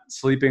not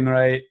sleeping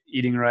right,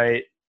 eating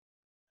right,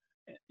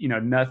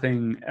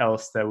 nothing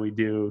else that we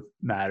do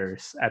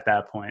matters at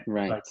that point.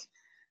 Right. Like,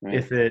 right.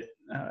 If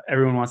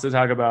everyone wants to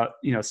talk about,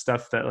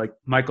 stuff that like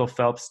Michael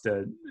Phelps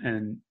did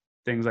and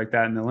things like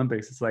that in the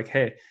Olympics, it's like,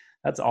 hey,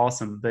 that's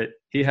awesome. But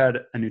he had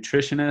a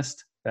nutritionist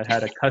that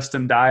had a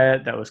custom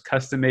diet that was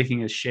custom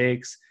making his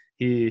shakes.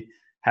 He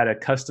had a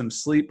custom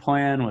sleep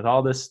plan with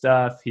all this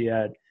stuff. He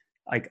had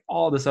like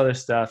all this other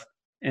stuff.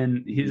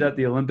 And he's at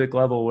the Olympic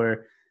level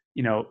where,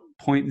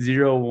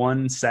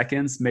 0.01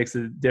 seconds makes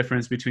a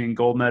difference between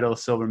gold medal,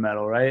 silver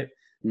medal, right?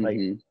 Like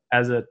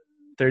as a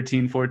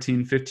 13,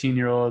 14,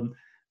 15-year-old,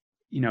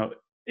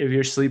 if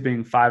you're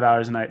sleeping 5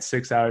 hours a night,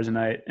 6 hours a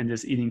night, and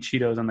just eating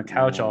Cheetos on the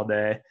couch all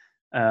day,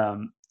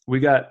 we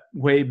got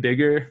way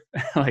bigger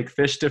like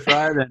fish to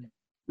fry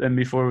than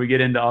before we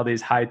get into all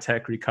these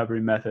high-tech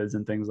recovery methods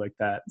and things like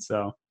that.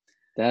 So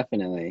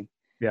definitely.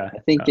 Yeah. I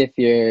think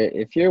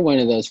if you're one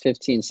of those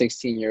 15,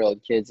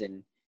 16-year-old kids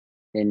and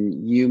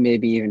you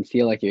maybe even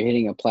feel like you're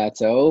hitting a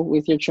plateau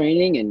with your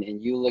training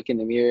and you look in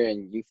the mirror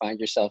and you find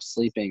yourself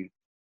sleeping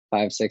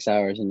 5, 6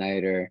 hours a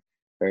night or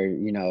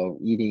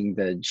eating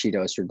the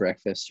Cheetos for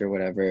breakfast or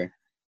whatever,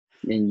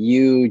 and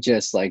you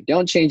just like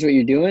don't change what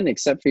you're doing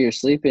except for your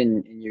sleep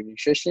and your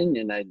nutrition,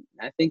 and I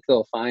think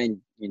they'll find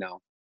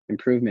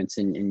improvements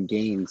in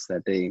gains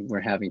that they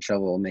were having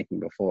trouble making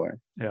before.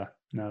 Yeah,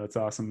 no, that's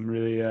awesome.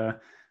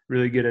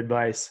 Really good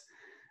advice.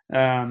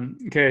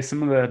 Okay,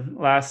 some of the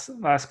last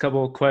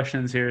couple of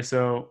questions here.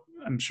 So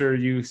I'm sure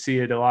you see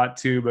it a lot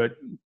too, but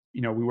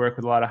we work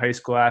with a lot of high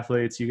school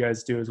athletes. You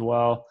guys do as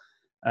well.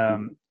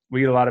 We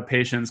get a lot of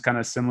patients kind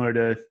of similar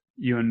to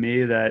you and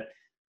me that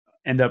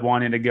end up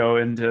wanting to go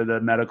into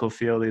the medical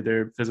field,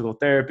 either physical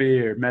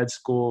therapy or med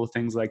school,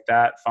 things like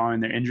that,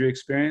 following their injury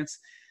experience.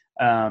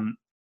 Could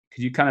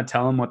you kind of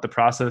tell them what the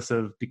process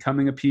of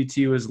becoming a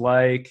PT was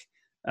like?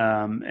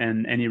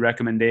 And any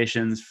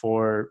recommendations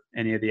for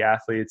any of the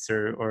athletes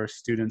or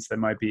students that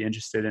might be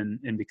interested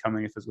in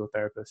becoming a physical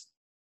therapist?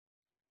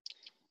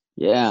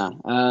 Yeah,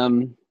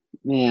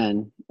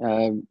 man,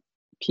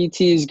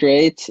 PT is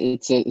great.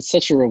 It's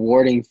such a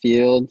rewarding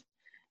field,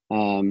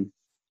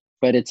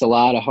 but it's a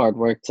lot of hard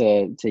work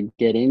to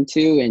get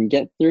into and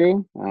get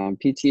through.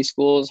 PT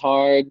school is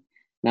hard.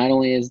 Not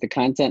only is the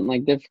content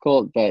like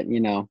difficult, but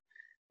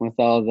with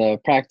all the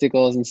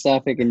practicals and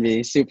stuff, it can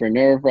be super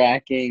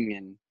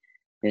nerve-wracking,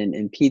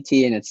 and PT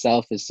in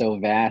itself is so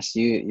vast.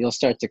 You'll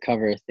start to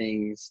cover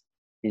things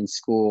in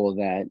school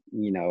that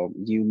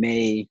you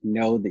may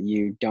know that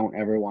you don't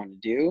ever want to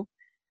do,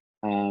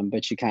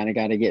 but you kind of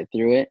got to get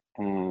through it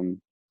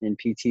in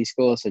PT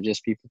school. So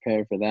just be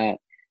prepared for that.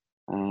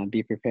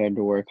 Be prepared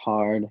to work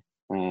hard,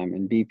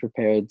 and be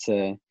prepared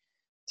to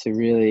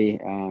really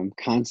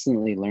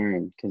constantly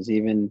learn. Because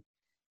even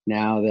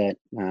now that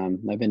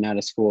I've been out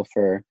of school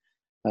for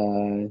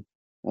a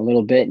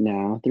little bit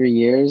now, 3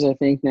 years I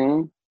think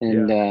now,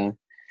 and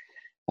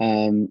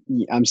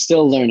I'm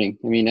still learning.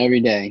 I mean, every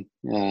day,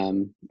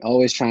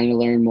 always trying to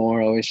learn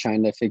more, always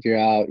trying to figure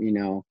out,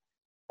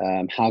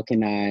 how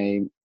can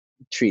I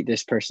treat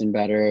this person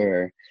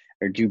better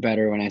or do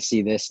better when I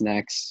see this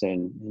next.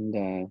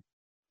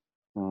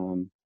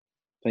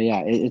 But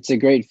yeah, it's a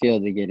great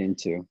field to get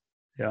into.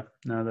 Yeah,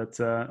 no, that's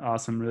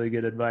awesome. Really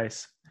good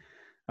advice.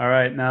 All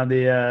right. Now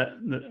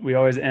we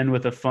always end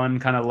with a fun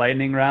kind of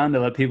lightning round to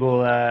let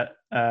people,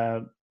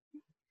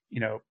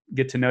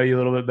 get to know you a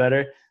little bit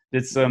better.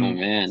 Did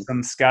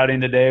some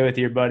scouting today with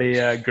your buddy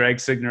Greg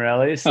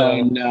Signorelli. So,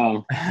 oh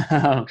no,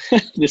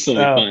 this will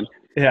be fun.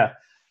 Yeah.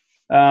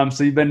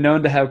 So you've been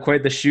known to have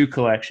quite the shoe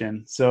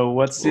collection. So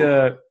what's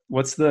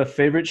the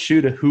favorite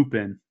shoe to hoop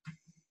in?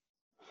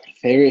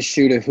 Favorite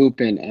shoe to hoop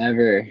in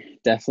ever?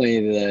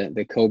 Definitely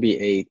the Kobe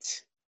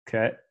 8.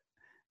 Okay,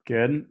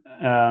 good.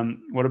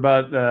 What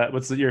about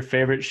what's your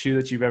favorite shoe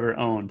that you've ever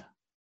owned?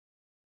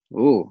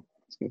 Ooh,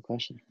 that's a good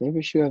question.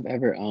 Favorite shoe I've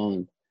ever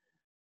owned?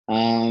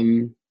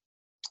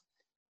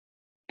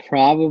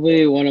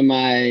 Probably one of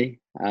my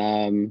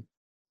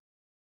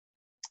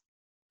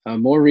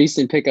More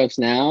recent pickups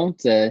now.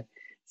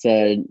 It's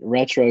a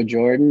retro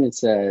Jordan.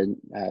 It's a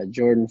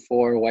Jordan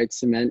 4 white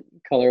cement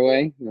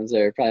colorway. Those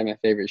are probably my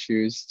favorite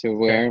shoes to Okay,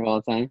 wear of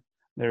all time.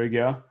 there we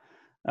go.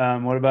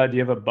 What about, do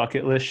you have a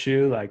bucket list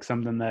shoe, like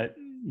something that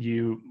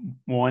you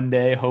one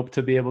day hope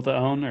to be able to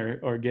own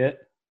or get?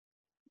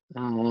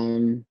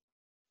 Um,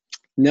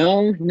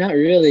 no, not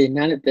really.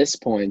 Not at this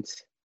point.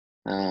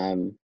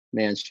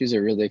 Man, shoes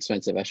are really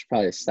expensive. I should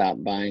probably stop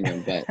buying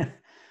them, but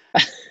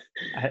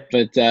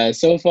I,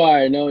 so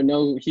far,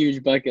 no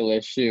huge bucket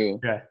list shoe.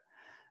 okay.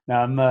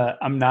 Now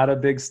I'm not a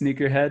big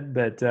sneakerhead,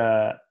 but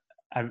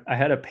I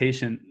had a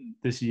patient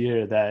this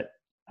year that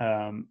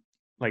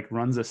like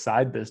runs a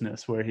side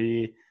business where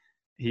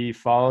he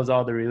follows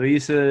all the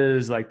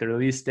releases, like the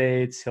release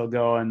dates. He'll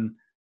go and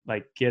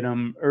like get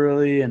them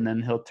early, and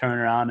then he'll turn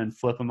around and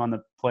flip them on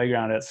the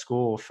playground at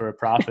school for a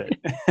profit.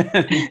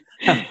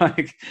 I'm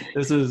like,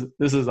 this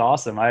is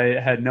awesome. I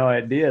had no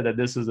idea that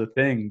this was a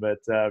thing, but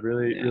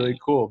really Yeah.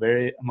 cool.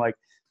 I'm like,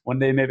 one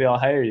day maybe I'll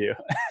hire you.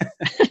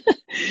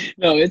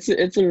 No, it's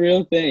a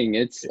real thing.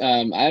 It's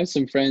I have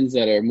some friends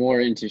that are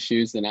more into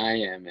shoes than I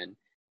am,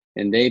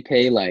 and they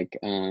pay like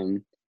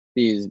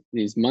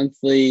these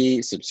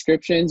monthly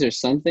subscriptions or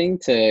something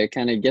to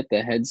kind of get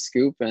the head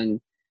scoop and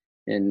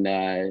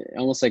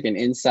almost like an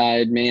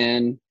inside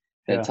man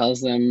that Yeah.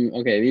 tells them,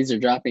 okay, these are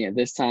dropping at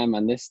this time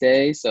on this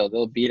day, so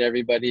they'll beat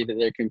everybody to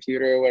their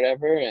computer or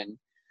whatever. And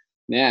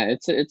yeah,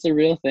 it's a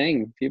real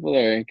thing. People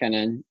are kind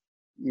of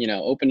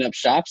opening up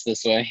shops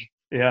this way.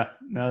 Yeah,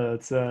 no,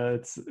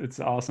 that's it's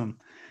awesome.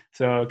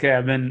 So okay,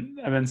 I've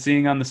been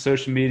seeing on the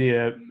social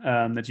media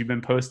that you've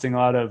been posting a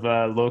lot of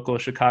local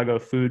Chicago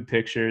food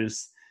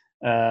pictures.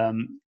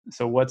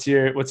 So what's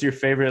your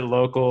favorite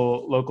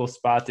local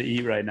spot to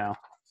eat right now?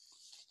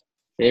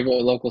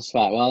 Favorite local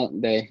spot? Well,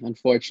 they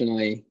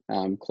unfortunately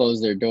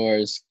closed their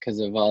doors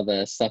because of all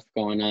the stuff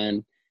going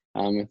on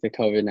with the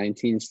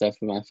COVID-19 stuff.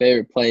 But my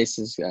favorite place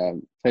is a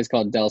place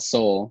called Del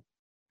Sol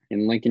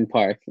in Lincoln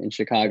Park in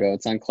Chicago.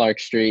 It's on Clark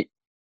Street.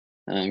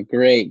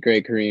 Great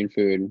Korean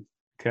food.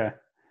 Okay,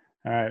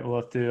 all right,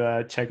 we'll have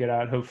to check it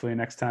out. Hopefully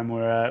next time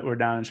we're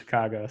down in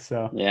Chicago.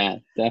 So Yeah,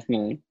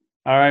 definitely.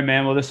 all right,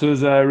 man. Well, this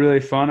was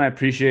really fun. I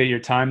appreciate your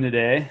time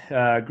today.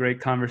 Great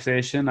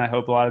conversation. I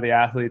hope a lot of the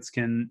athletes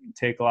can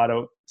take a lot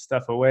of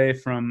stuff away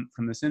from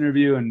this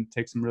interview and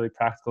take some really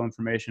practical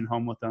information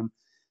home with them.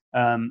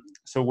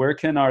 So, where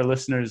can our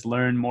listeners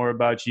learn more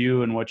about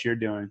you and what you're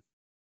doing?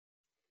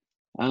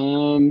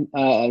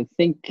 I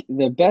think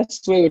the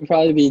best way would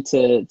probably be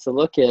to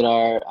look at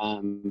our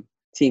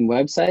team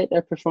website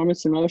at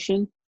Performance in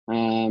Motion,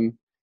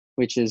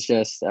 which is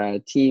just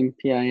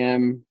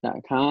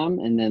teampim.com,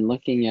 and then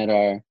looking at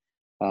our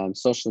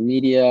social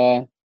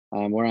media.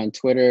 We're on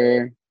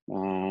Twitter,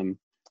 we're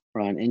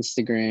on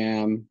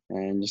Instagram,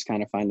 and just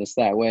kind of find us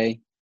that way.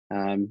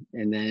 And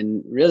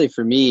then really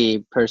for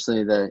me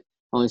personally, the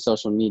only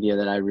social media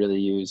that I really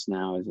use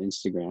now is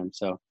Instagram.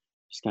 So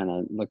just kind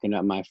of looking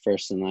up my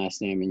first and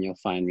last name and you'll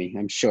find me,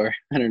 I'm sure.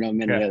 I don't know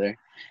many Okay, other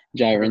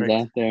Jyrons perfect.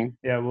 out there.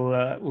 Yeah,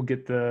 we'll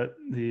get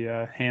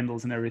the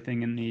handles and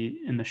everything in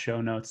the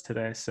show notes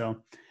today. So,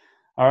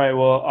 all right,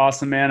 well,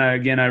 awesome, man.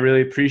 Again, I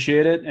really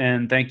appreciate it,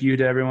 and thank you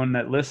to everyone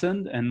that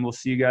listened. And we'll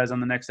see you guys on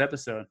the next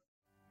episode.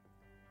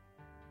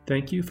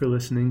 Thank you for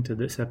listening to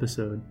this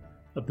episode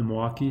of the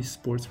Milwaukee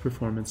Sports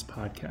Performance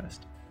Podcast.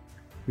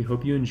 We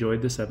hope you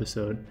enjoyed this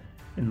episode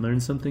and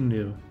learned something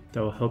new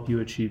that will help you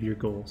achieve your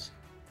goals.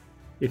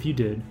 If you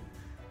did,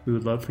 we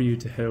would love for you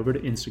to head over to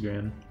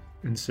Instagram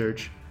and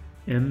search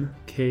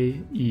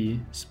MKE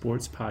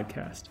Sports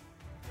Podcast.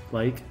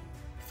 Like,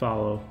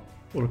 follow,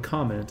 or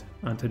comment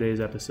on today's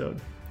episode.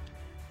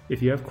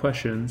 If you have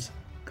questions,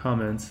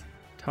 comments,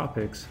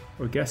 topics,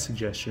 or guest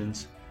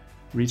suggestions,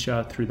 reach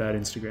out through that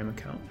Instagram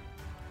account.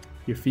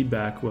 Your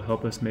feedback will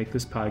help us make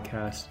this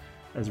podcast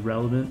as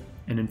relevant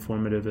and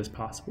informative as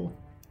possible.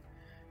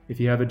 If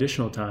you have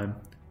additional time,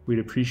 we'd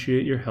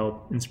appreciate your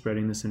help in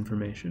spreading this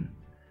information.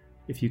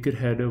 If you could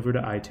head over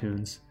to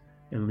iTunes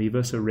and leave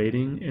us a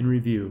rating and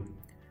review,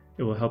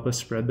 it will help us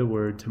spread the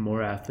word to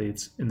more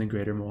athletes in the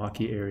greater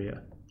Milwaukee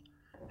area.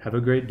 Have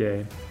a great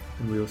day,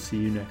 and we will see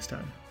you next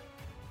time.